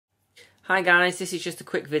Hi guys, this is just a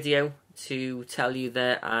quick video to tell you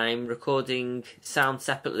that I'm recording sound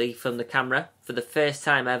separately from the camera for the first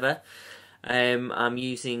time ever. I'm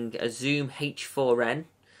using a Zoom H4N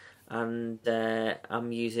and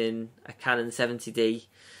I'm using a Canon 70D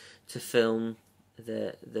to film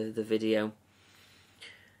the video.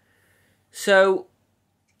 So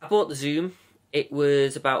I bought the Zoom. It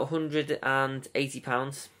was about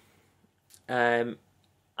 £180.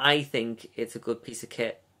 I think it's a good piece of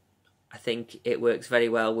kit. I think it works very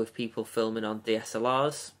well with people filming on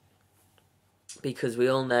DSLRs, because we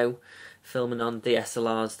all know filming on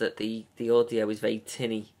DSLRs that the audio is very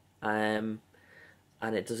tinny, and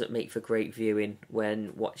it doesn't make for great viewing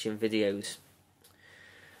when watching videos.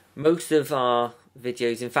 Most of our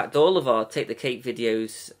videos, in fact all of our Take the Cake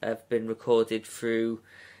videos, have been recorded through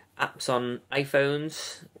apps on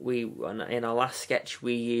iPhones. In our last sketch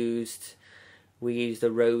we used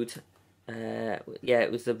the Rode.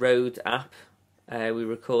 It was the Rode app. We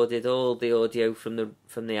recorded all the audio from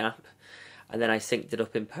the app, and then I synced it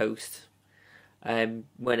up in post. When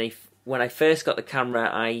I first got the camera,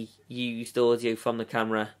 I used audio from the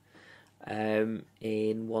camera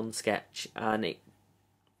in one sketch, and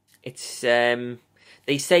it's they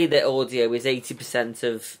say that audio is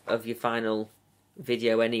 80% of your final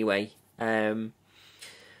video anyway.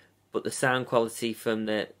 But the sound quality from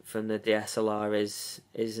the DSLR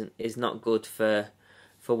is not good for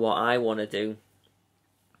what I want to do.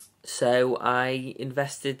 So I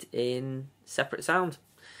invested in separate sound.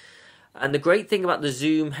 And the great thing about the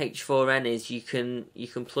Zoom H4N is you can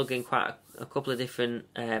plug in quite a couple of different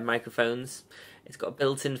microphones. It's got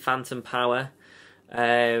built-in phantom power,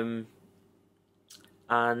 and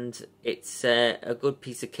it's a good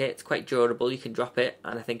piece of kit. It's quite durable. You can drop it,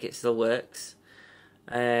 and I think it still works.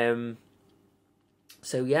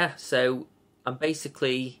 So I'm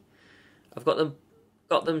basically, I've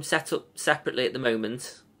got them set up separately at the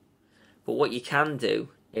moment. But what you can do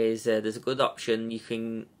is there's a good option. You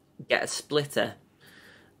can get a splitter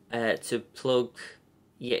to plug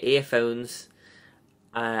your earphones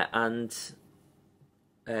and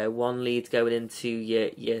one lead going into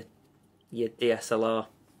your DSLR.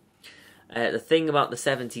 The thing about the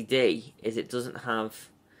 70D is it doesn't have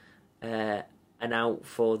an out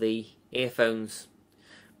for the earphones,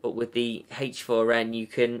 but with the H4N you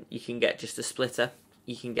can get just a splitter.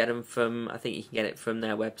 You can get them from, I think you can get it from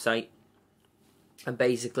their website, and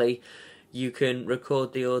basically you can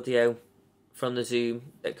record the audio from the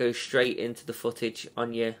Zoom that goes straight into the footage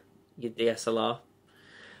on your DSLR,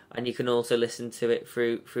 and you can also listen to it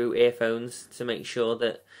through earphones to make sure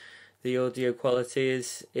that the audio quality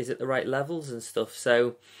is at the right levels and stuff.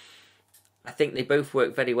 So I think they both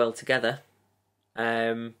work very well together.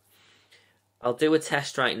 I'll do a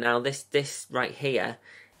test right now. This right here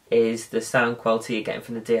is the sound quality you're getting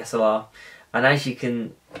from the DSLR, and as you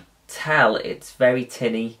can tell, it's very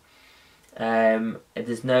tinny.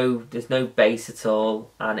 There's no bass at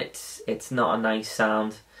all, and it's not a nice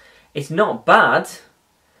sound. It's not bad,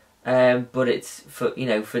 but it's for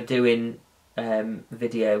doing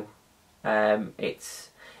video.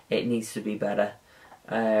 It needs to be better.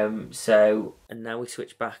 And now we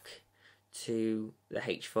switch back to the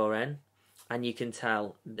H4N, and you can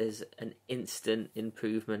tell there's an instant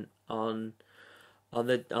improvement on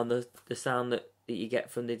the sound that you get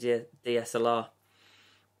from the DSLR.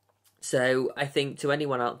 So I think to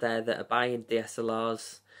anyone out there that are buying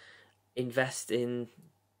DSLRs, invest in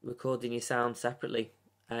recording your sound separately.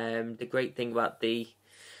 The great thing about the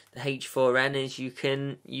H4N is you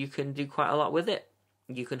can do quite a lot with it.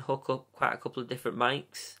 You can hook up quite a couple of different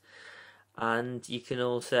mics, and you can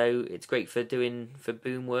also, it's great for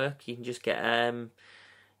boom work. You can just get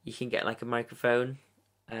like a microphone.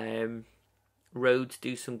 Rode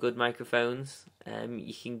do some good microphones.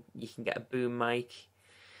 You can get a boom mic.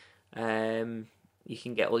 You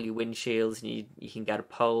can get all your windshields, and you can get a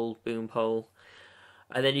boom pole,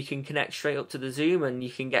 and then you can connect straight up to the Zoom, and you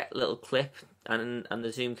can get a little clip, and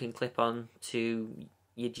the Zoom can clip on to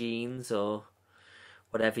your jeans or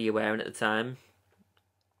whatever you're wearing at the time,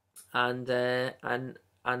 and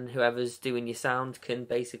whoever's doing your sound can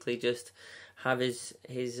basically just have his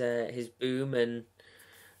boom and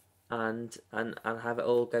have it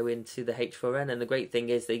all go into the H4N. And the great thing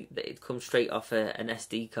is it comes straight off an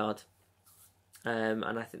SD card, and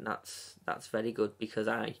I think that's very good, because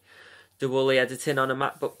I do all the editing on a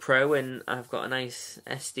MacBook Pro, and I've got a nice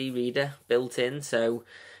SD reader built in, so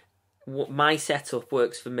my setup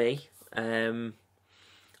works for me.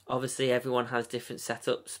 Obviously everyone has different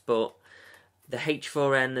setups, but the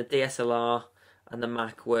H4N, the DSLR and the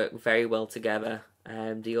Mac work very well together.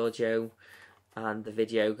 The audio and the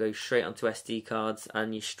video goes straight onto SD cards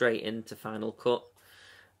and you're straight into Final Cut,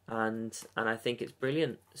 and I think it's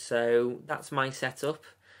brilliant. So that's my setup.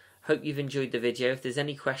 Hope you've enjoyed the video. If there's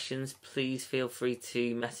any questions, please feel free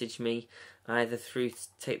to message me either through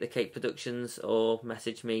Take the Cake Productions or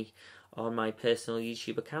message me on my personal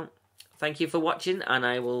YouTube account. Thank you for watching, and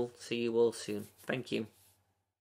I will see you all soon. Thank you.